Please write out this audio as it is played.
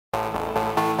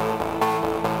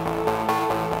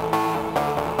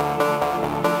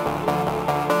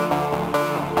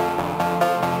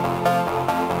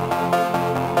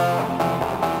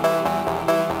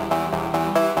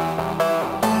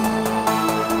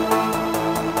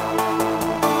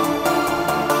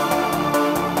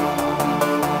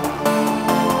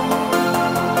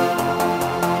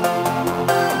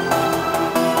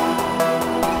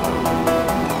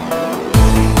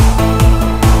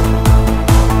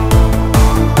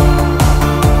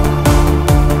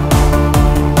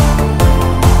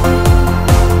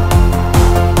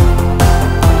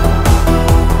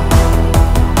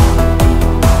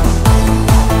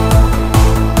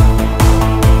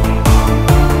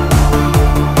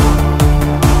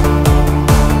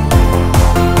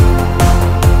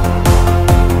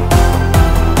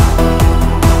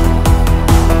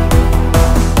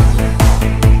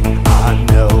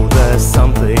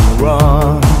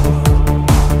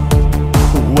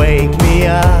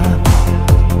up.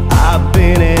 I've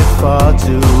been here for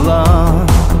too long.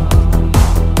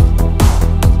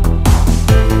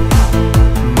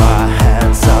 My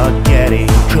hands are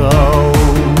getting cold.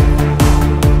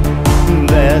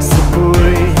 There's a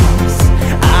breeze,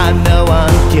 I know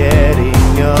I'm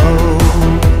getting old.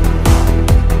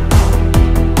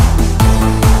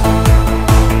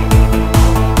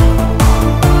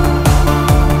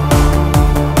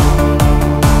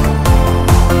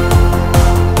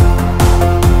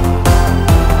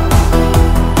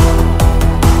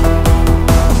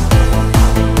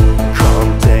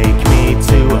 Come take me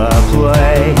to a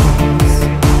place,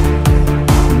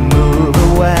 move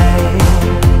away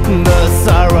the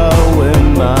sorrow in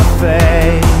my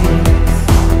face.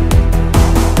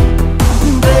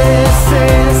 This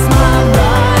is my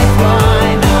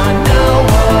lifeline, I know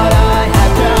what I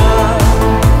have done.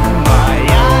 My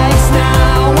eyes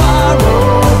now are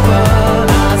open,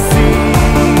 I see.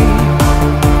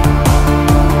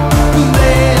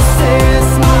 This is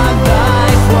my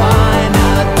lifeline,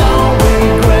 I don't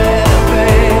regret a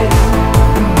thing.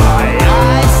 My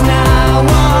eyes now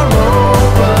are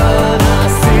open, I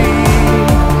see.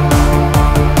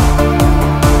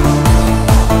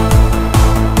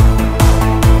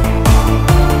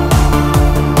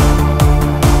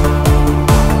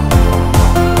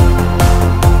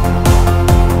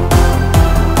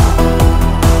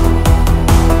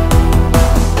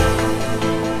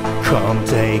 Come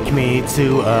take me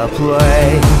to a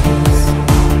place,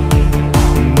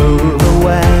 move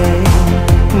away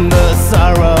the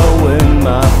sorrow in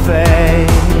my face.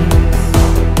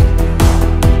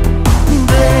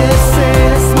 This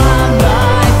is my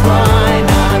lifeline,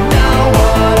 I know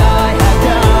what I have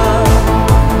done.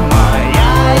 My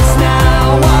eyes now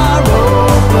are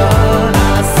open,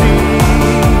 I see.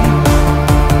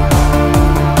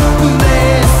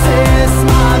 This is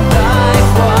my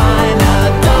lifeline, I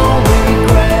don't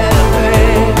regret a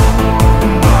thing.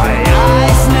 My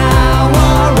eyes now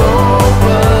are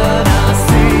open, I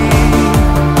see.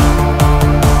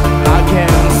 I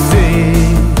can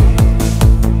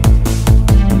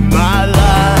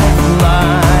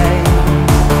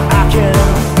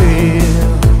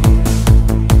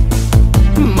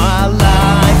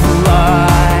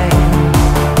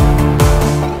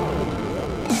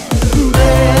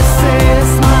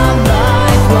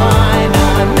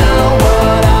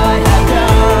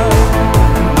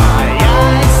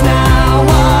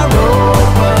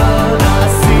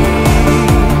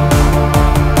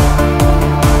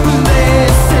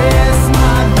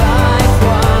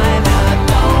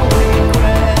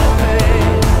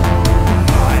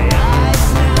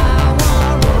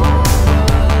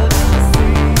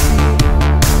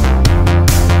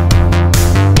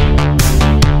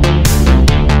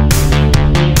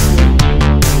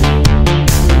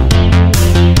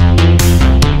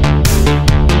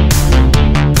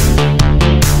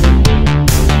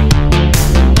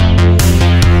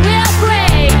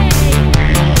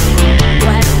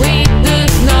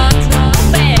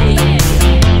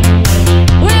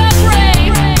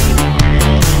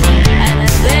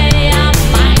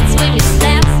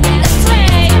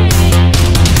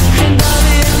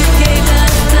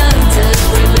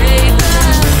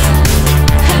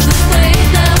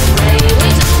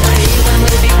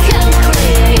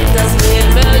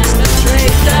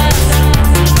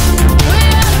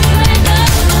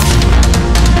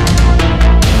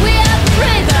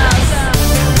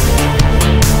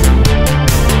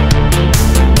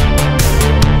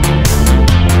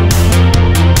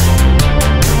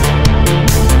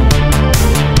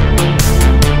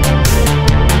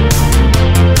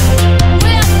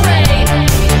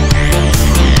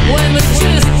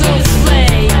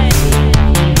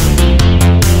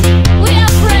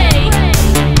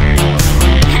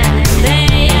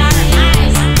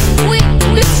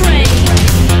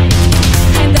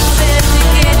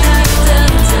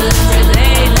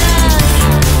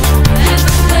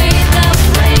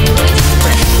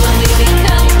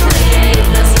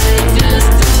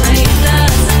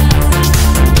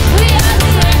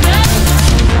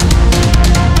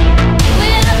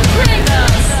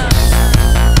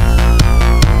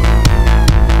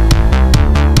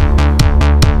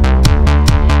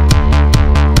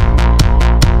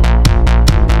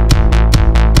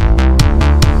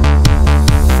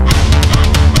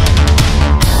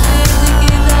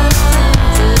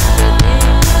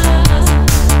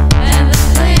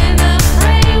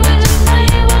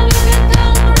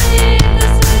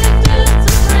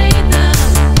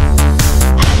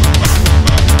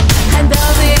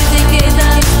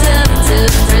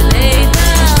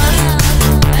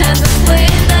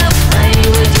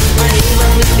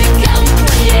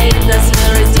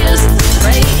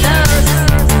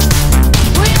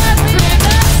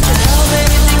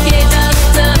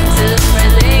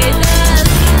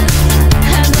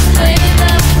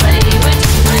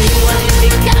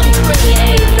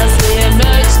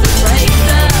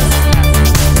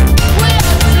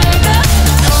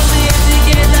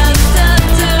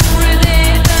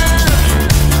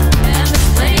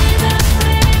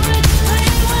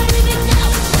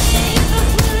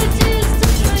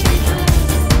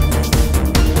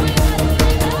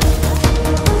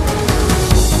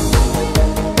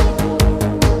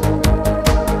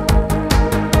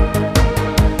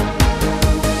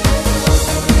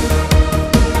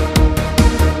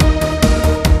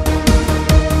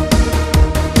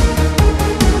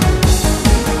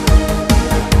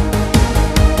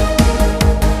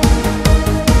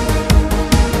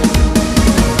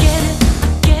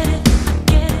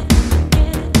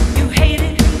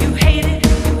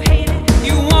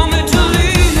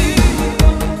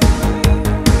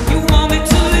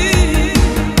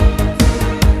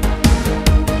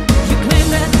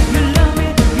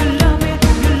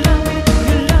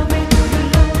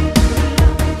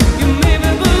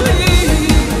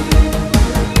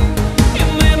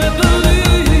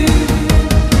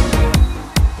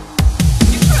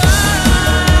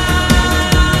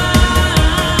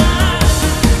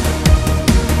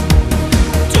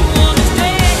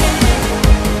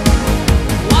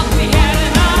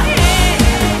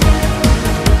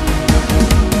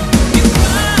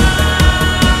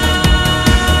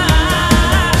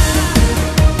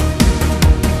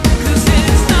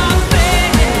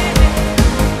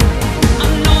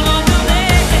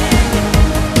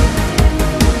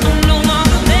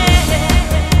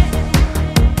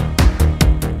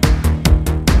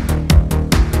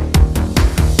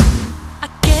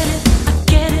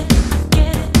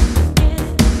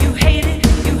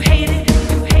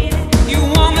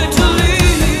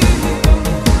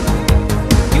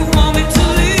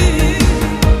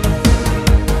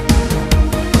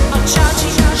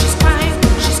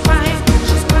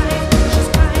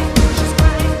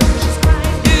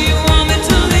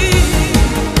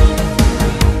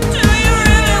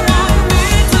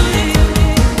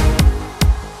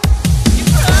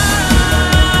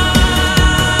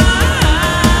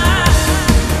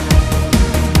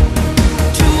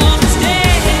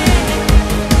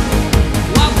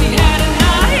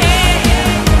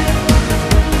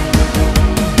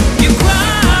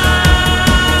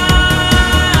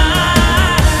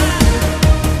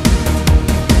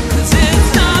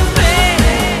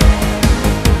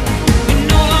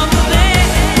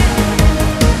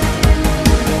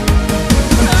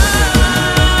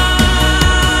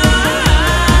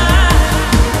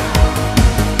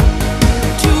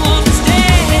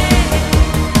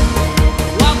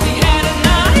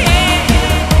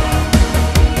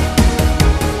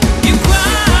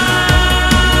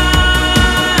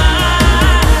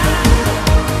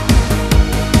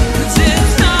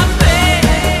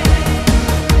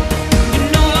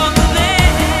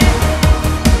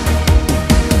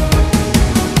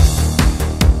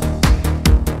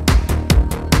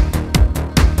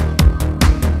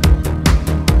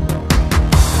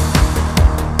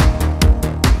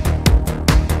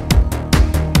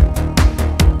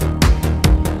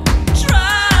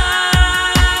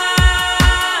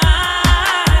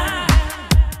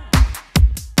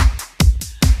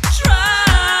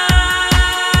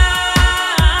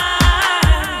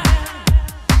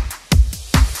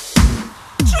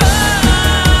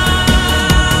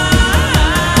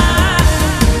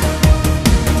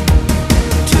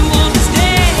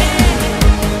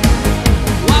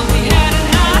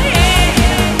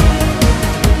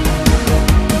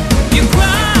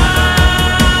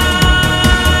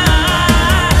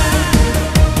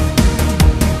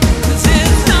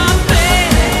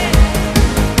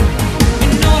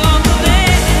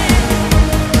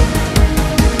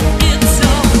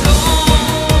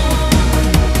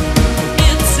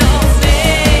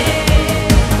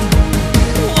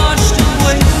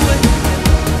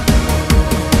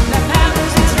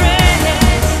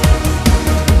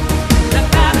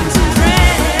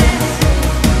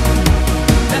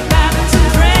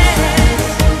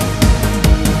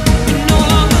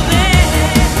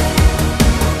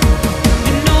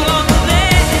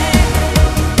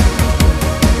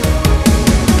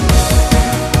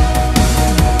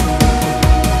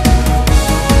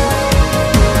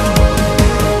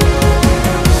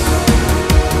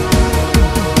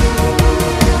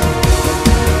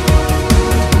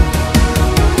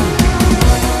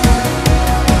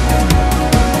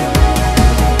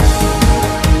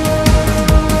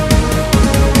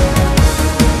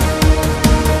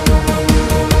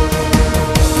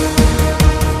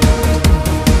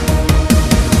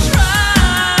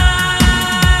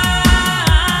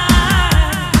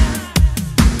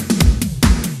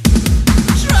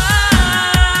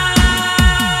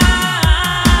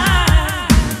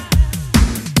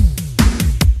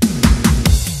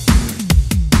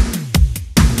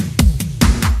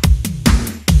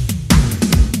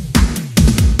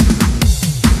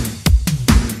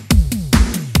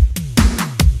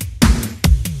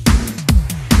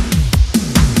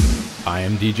I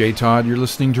am DJ Todd. You're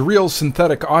listening to Real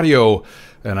Synthetic Audio,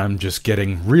 and I'm just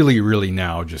getting really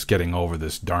now just getting over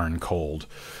this darn cold.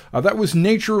 That was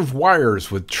Nature of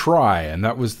Wires with Try, and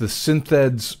that was the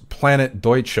Syntheads Planet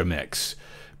Deutsche mix.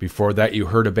 Before that, you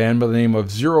heard a band by the name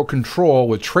of Zero Control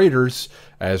with Traitors,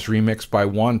 as remixed by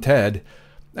Wanted.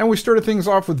 And we started things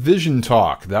off with Vision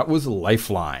Talk. That was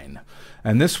Lifeline.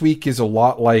 And this week is a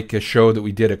lot like a show that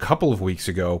we did a couple of weeks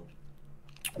ago,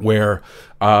 where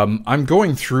I'm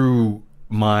going through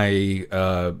my,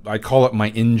 I call it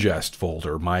my ingest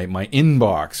folder, my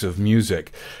inbox of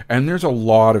music. And there's a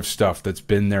lot of stuff that's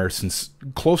been there since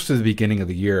close to the beginning of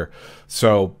the year.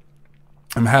 So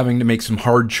I'm having to make some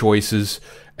hard choices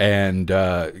and,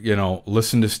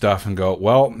 listen to stuff and go,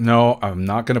 well, no, I'm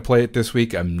not going to play it this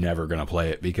week. I'm never going to play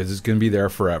it because it's going to be there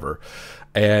forever.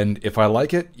 And if I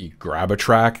like it, you grab a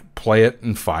track, play it,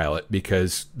 and file it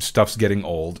because stuff's getting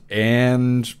old.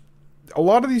 And a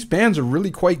lot of these bands are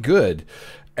really quite good.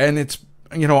 And it's,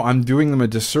 I'm doing them a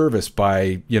disservice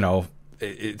by,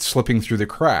 it's slipping through the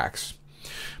cracks.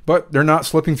 But they're not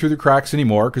slipping through the cracks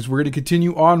anymore because we're going to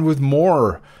continue on with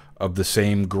more of the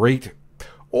same great,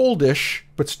 oldish,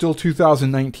 but still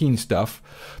 2019 stuff.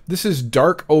 This is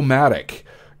Dark-O-Matic.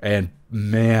 And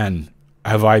man,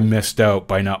 have I missed out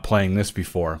by not playing this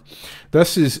before.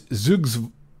 This is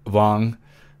Zugzwang,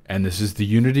 and this is the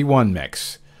Unity 1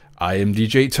 mix. I am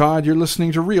DJ Todd, you're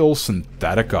listening to Real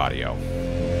Synthetic Audio.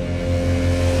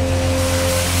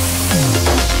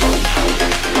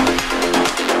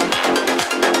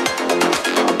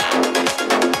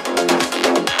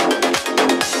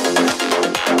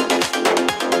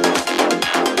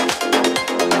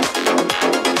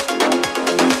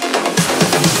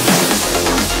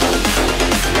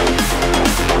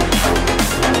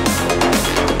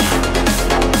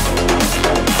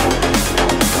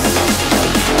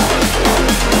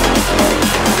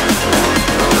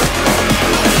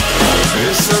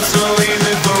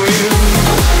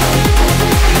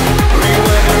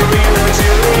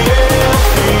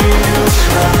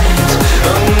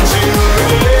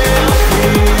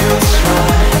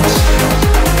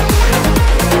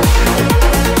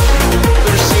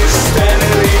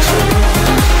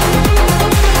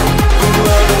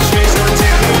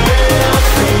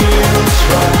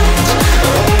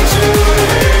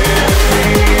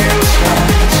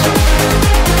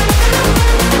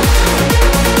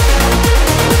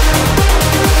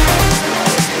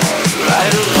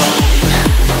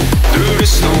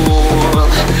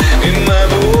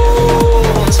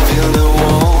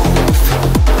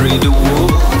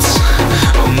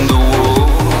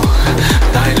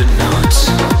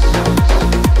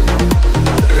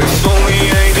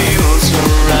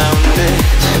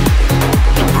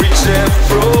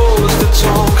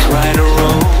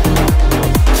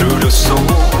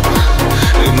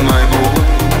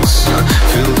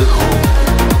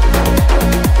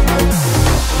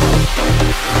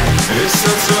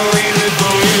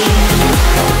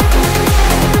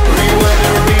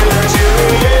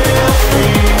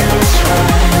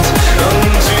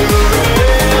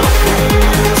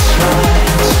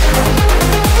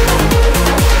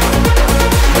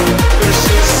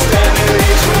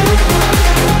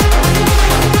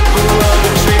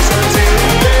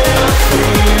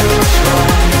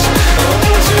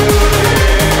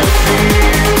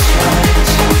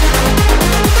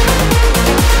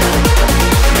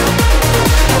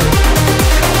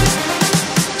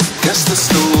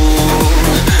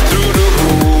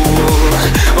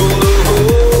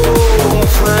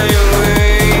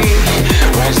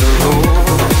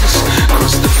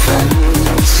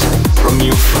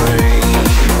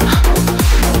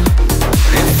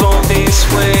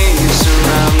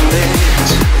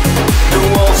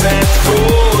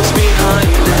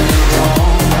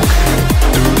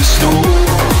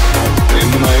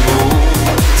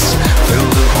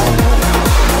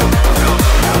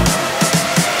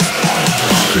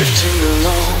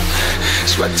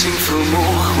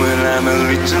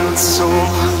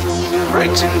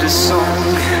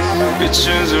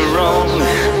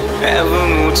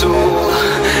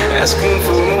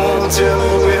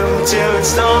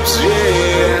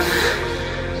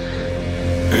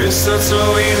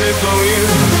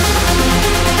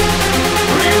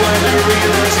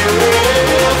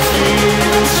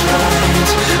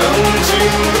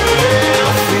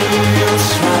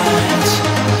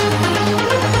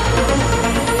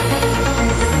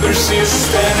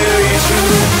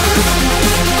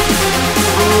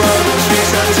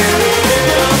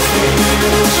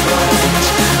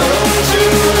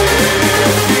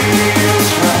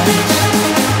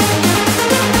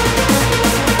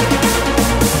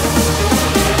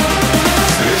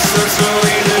 It's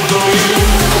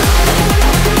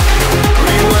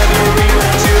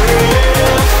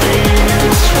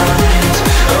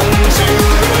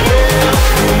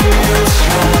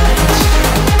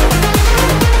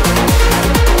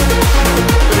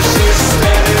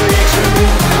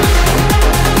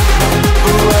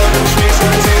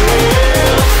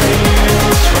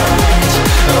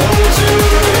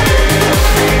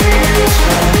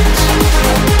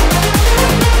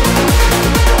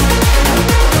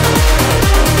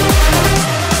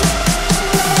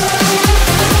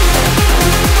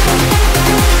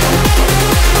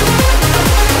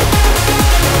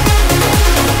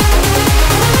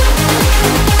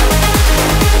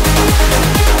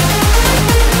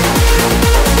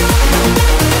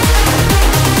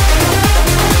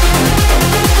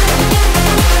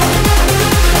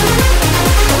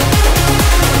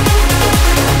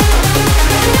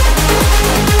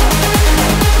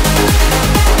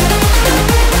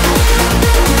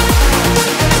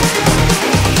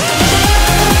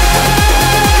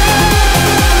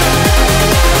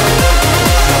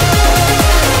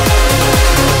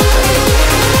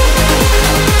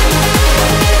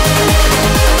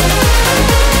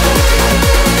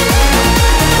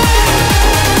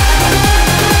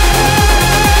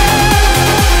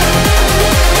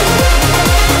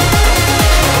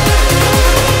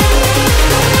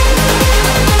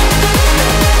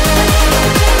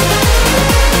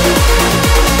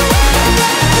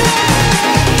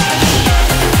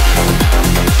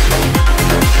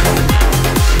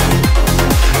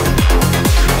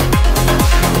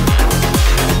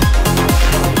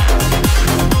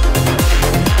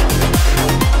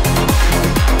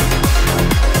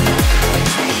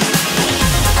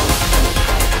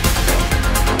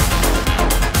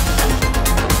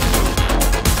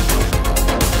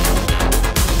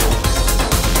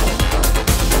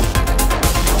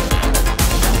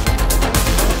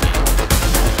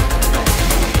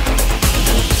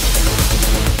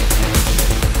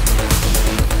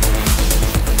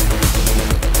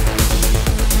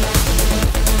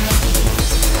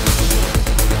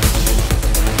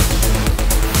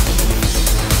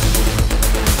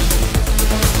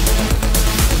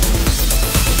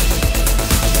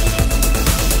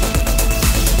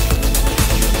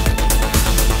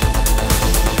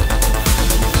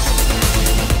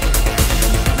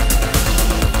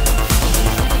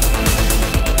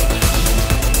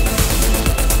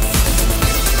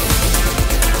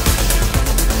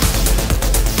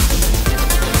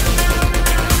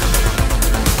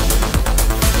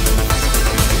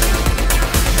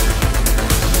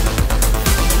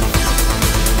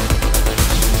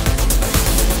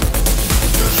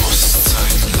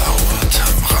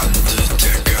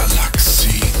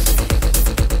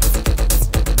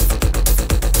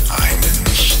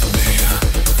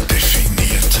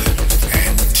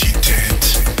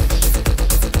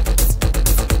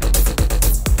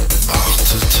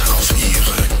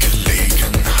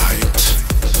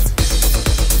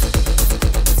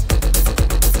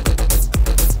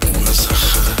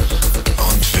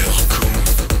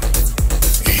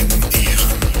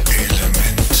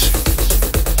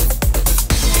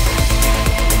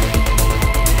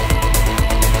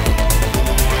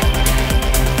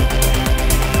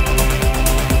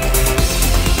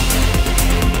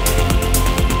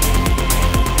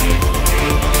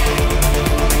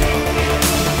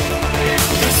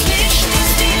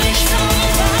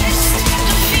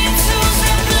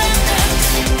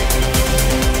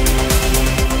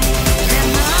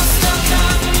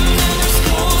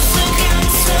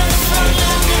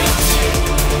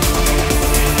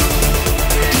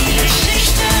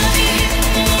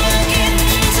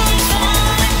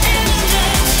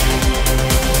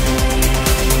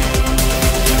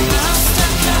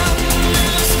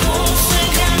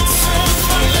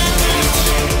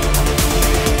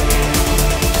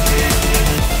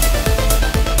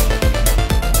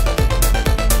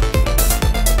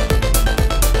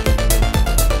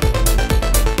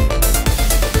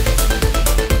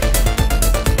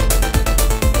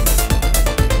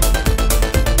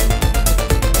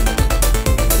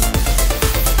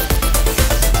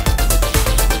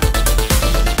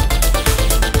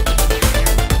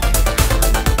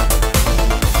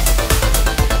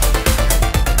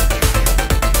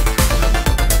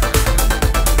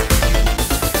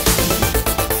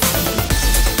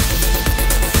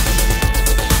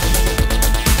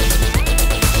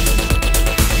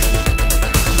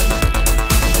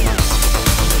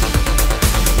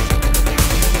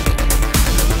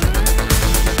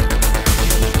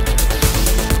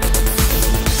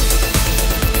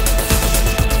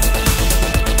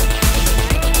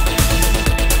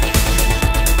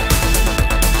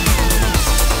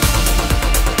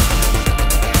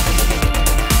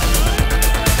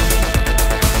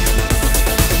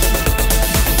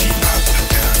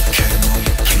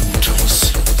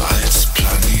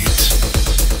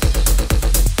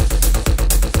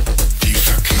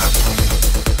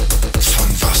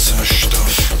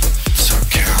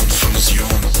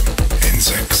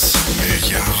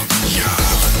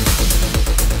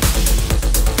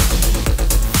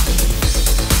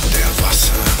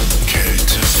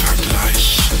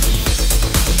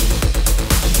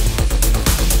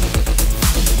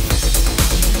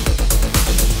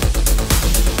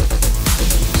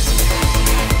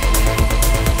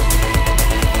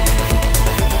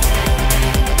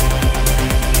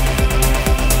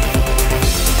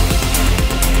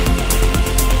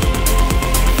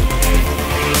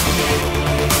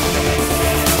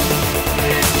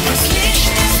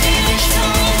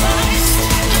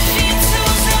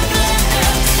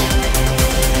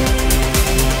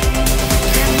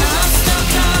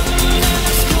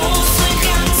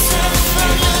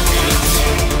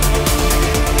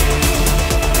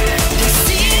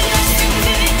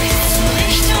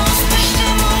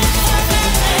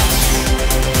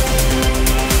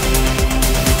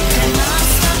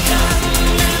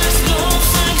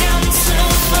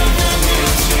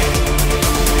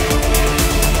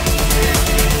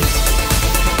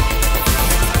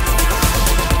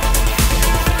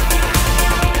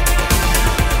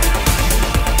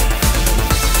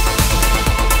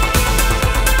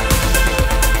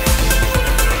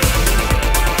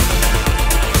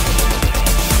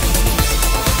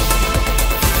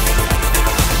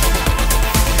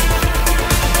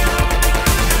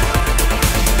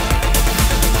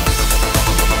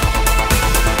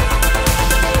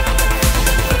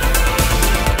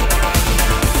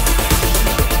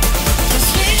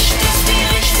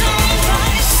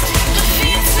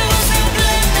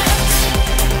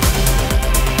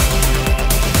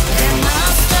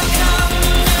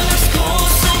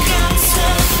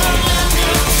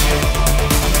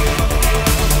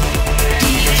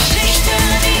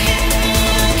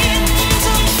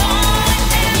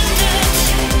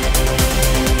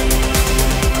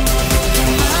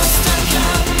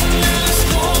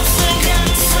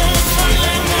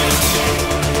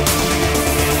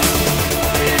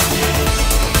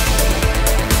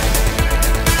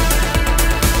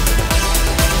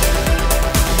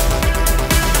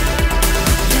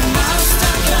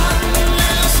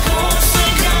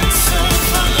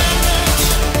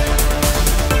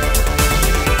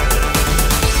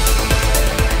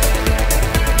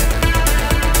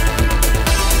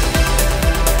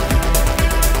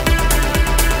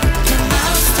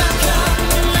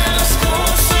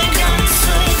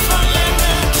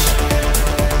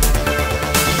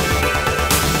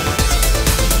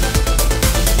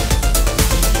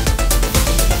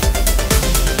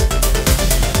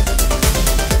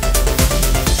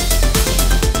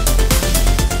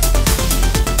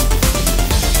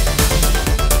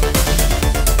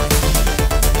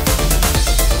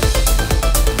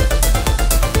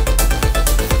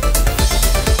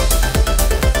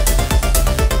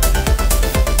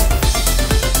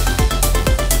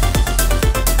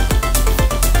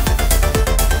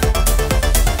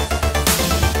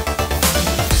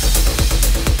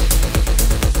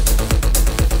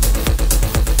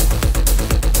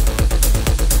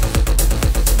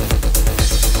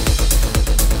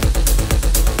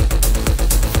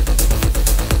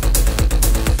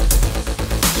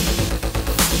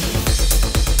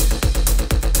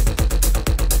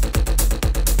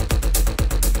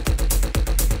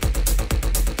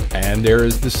And there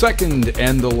is the second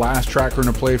and the last track we're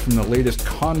going to play from the latest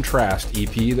Kontrast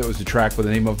EP. That was a track with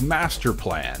the name of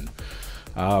Masterplan.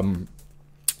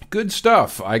 Good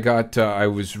stuff. I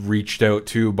was reached out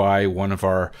to by one of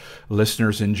our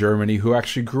listeners in Germany who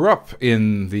actually grew up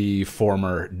in the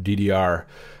former DDR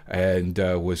and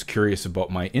was curious about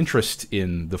my interest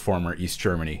in the former East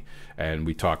Germany. And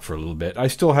we talked for a little bit. I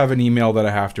still have an email that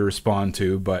I have to respond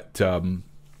to, but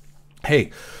hey,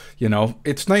 you know,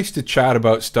 it's nice to chat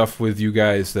about stuff with you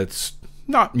guys that's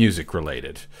not music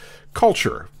related.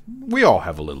 Culture. We all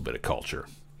have a little bit of culture.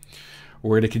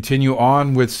 We're going to continue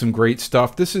on with some great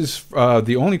stuff. This is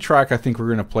the only track I think we're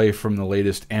going to play from the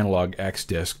latest Analogue-X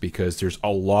disc, because there's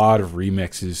a lot of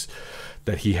remixes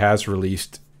that he has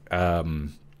released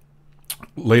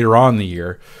later on in the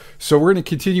year. So we're going to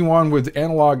continue on with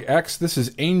Analogue-X. This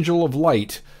is Angel of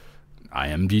Light. I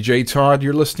am DJ Todd.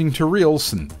 You're listening to Real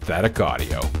Synthetic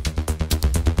Audio.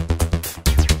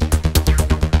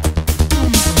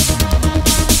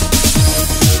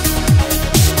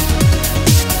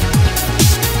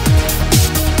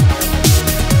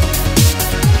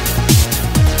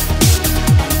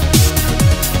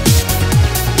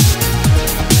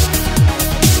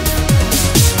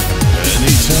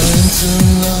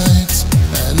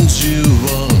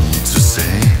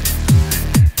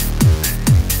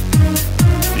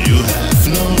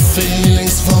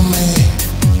 Feelings for me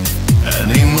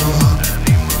anymore,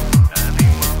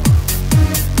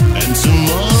 and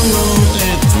tomorrow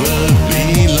it will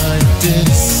be like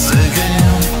this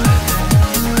again.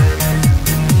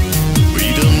 We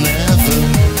don't ever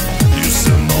use a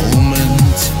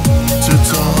moment to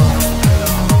talk.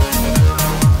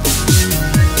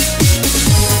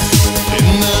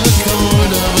 In the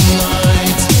cold of a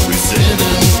night, we sit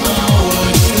in our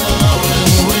car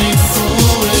and wait for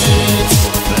it.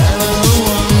 Then I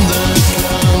wonder.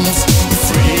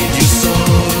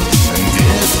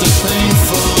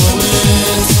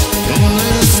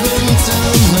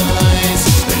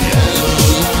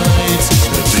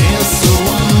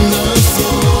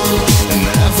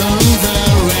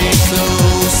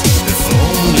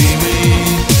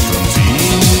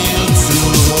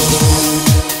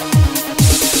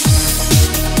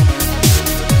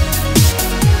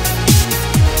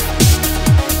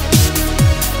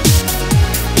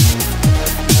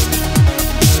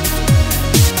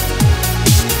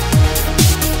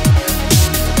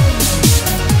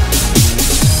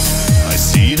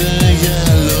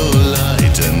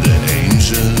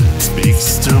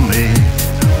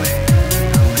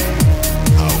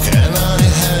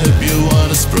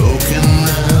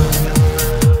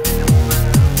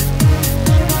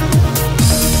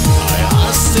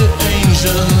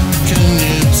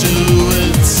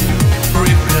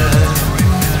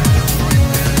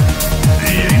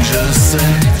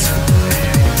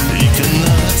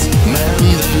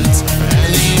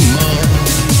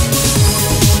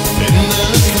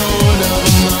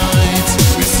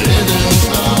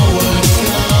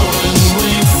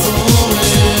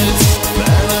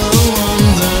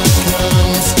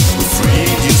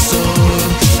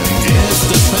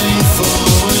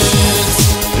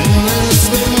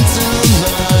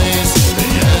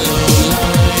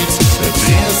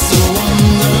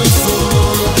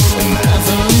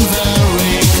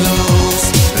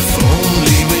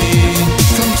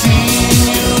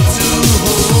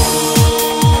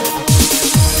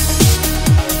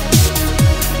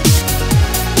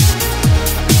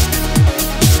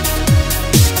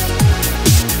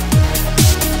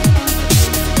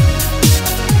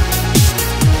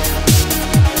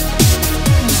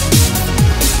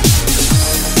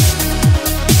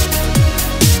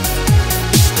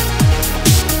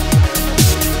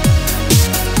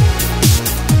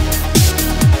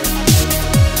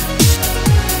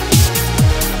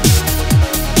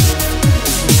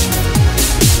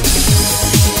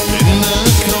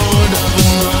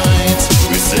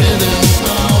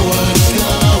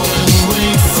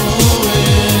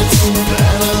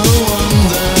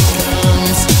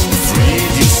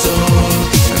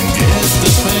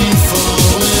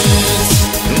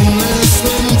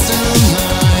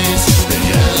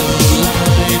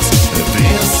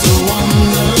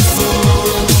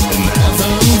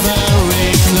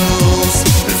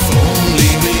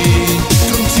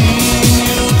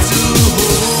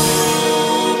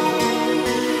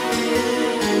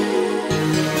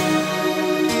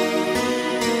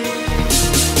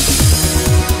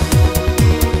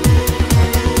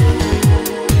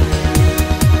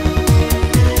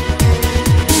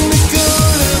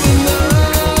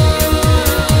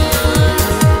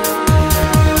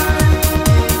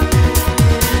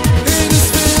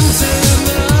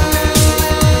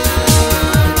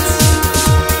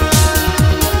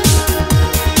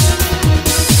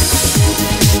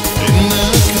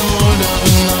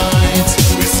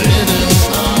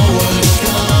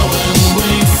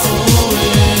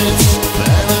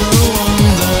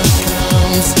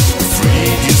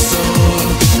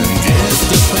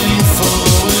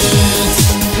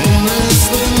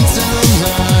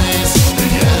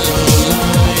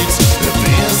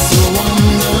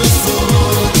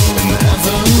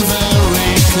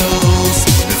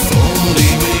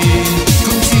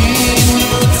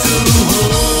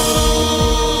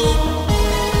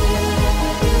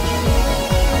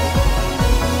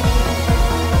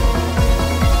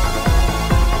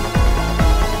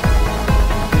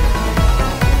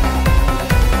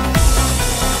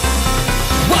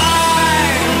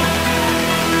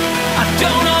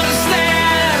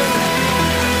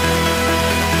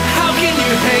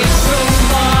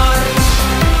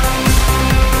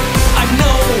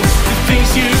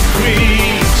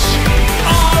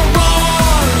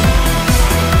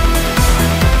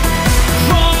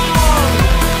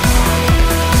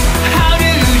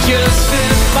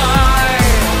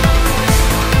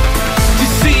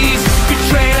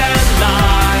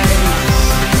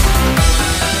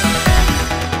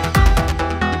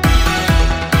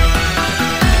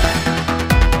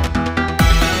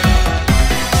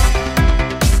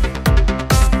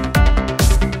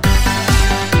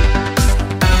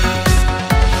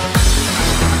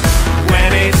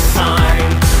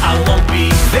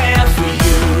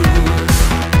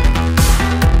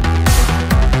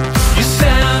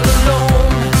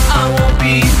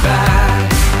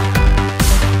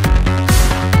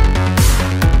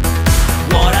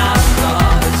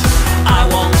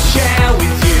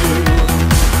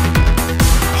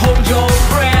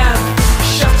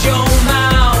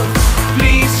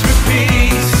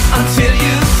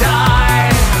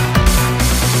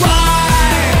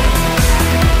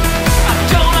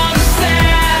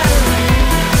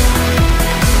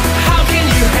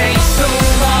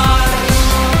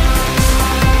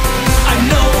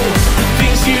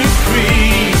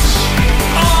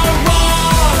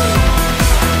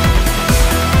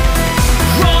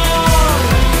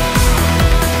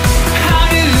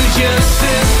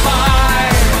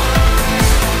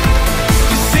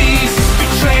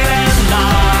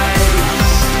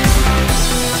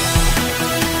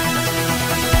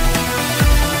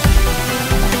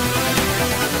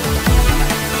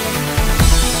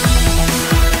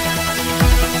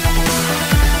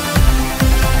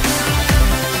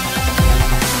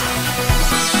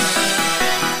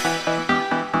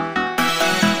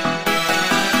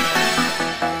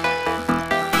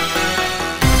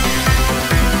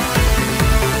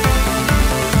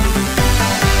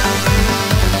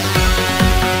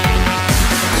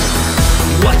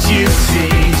 What you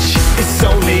teach is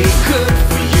only good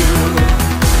for you.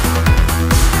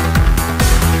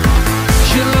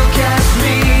 You look at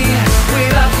me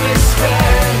without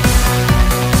respect.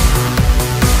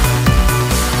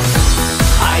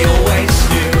 I always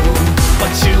knew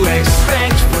what to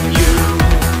expect from you.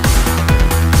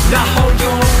 Now hold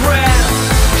your breath,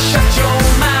 shut your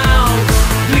mouth,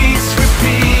 please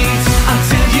repeat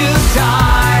until you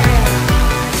die.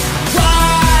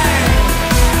 Why?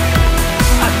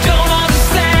 I don't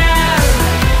understand.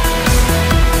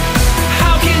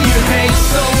 How can you hate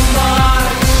so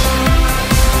much?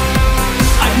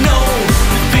 I know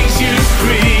the things you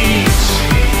preach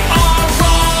are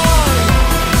wrong.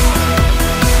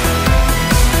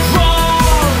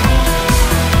 Wrong.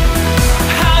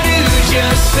 How do you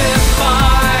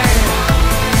justify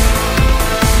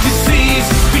disease,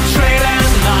 betrayal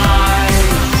and lies?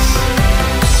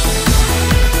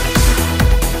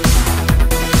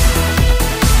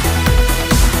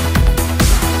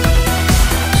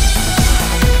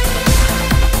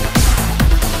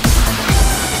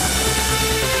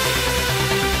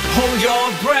 Hold your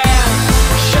breath,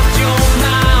 shut your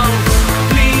mouth,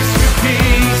 please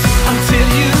repeat until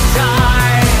you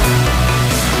die.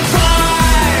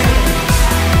 Why?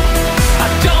 I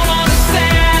don't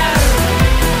understand.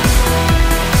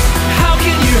 How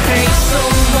can you hate so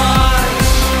much?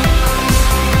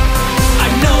 I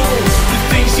know the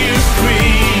things you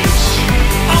preach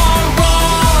are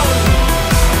wrong.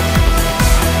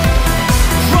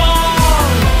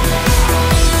 Wrong.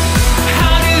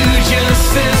 How do you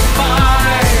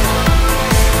justify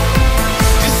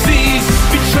disease,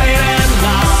 betrayal and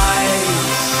lies?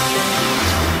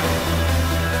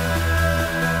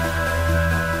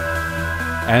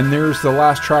 And there's the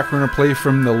last track we're going to play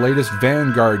from the latest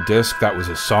Vanguard disc. That was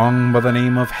a song by the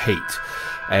name of Hate.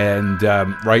 And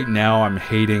right now I'm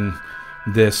hating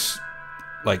this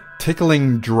like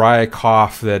tickling dry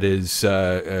cough that is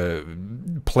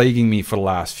plaguing me for the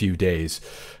last few days.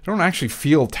 I don't actually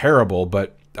feel terrible,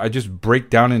 but I just break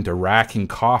down into racking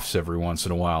coughs every once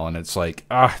in a while. And it's like,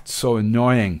 it's so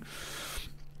annoying.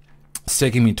 It's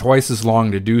taking me twice as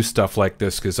long to do stuff like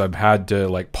this because I've had to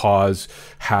like pause,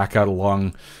 hack out a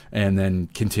lung, and then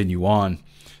continue on.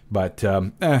 But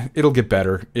it'll get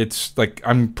better. It's like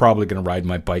I'm probably gonna ride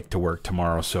my bike to work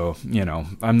tomorrow, so you know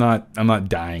I'm not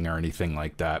dying or anything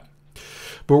like that.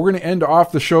 But we're gonna end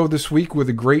off the show this week with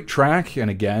a great track, and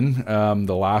again,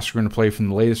 the last we're gonna play from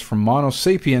the latest from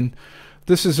MonoSapien.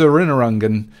 This is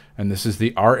Erinnerungen, and this is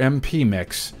the RMP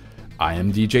mix. I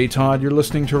am DJ Todd. You're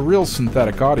listening to Real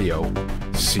Synthetic Audio.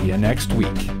 See you next week.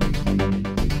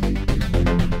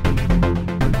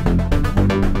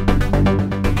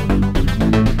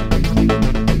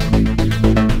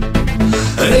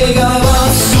 Egal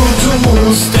was du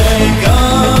tust, denk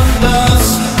an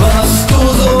das, was du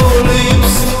so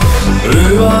liebst.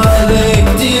 Überleg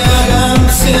dir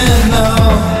ganz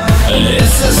genau,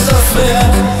 ist es das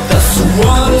wert, dass du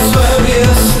alles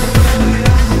verlierst?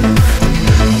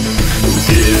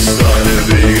 Du gehst deine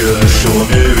Wege schon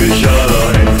ewig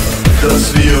allein.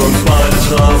 Dass wir uns beide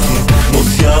trafen,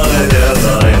 muss Jahre her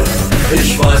sein.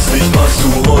 Ich weiß nicht, was du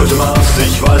heute machst,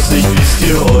 ich weiß nicht, wie es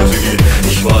dir heute geht.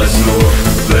 Ich weiß nur,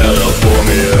 wer da vor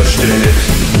mir steht.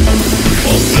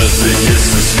 Und plötzlich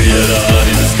ist es wieder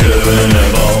dieses Kribbeln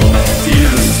im Bauch,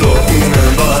 dieses Zucken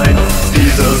im Bein,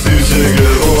 dieser süße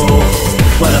Geruch.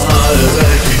 Meine heile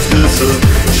Welt kriegt Risse,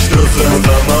 stürzt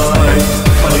hinter mein.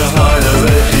 Meine heile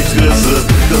Welt kriegt Risse,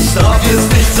 das darf jetzt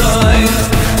nicht sein.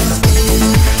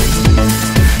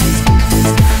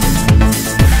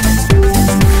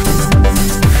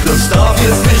 Das darf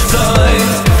jetzt nicht sein.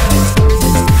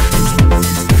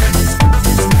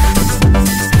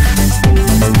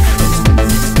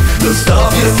 Das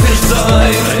darf jetzt nicht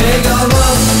sein. Egal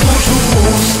was du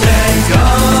tust, denk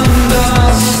an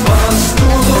das, was du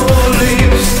so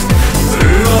liebst.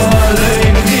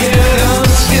 Überleg dir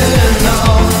ganz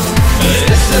genau,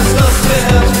 ist es das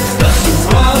wert, dass du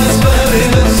alles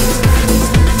verlierst?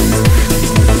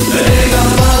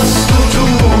 Egal was du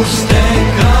tust,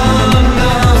 denk an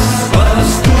das, was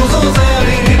du so sehr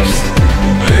liebst.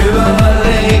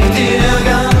 Überleg dir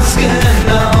ganz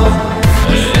genau,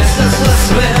 ist es das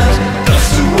wert, dass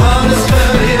du alles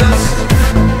verlierst?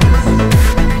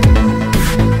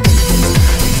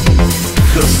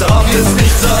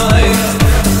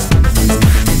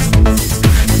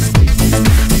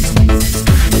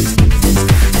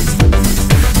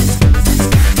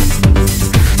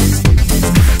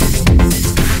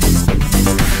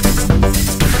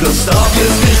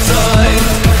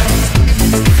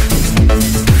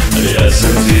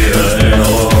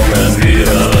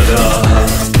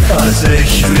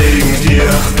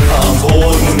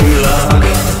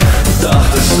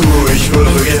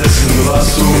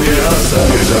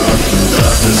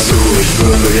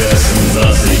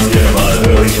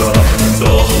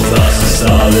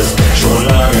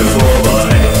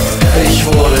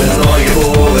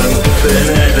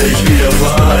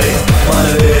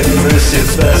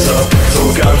 ist besser,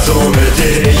 so ganz ohne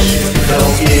dich.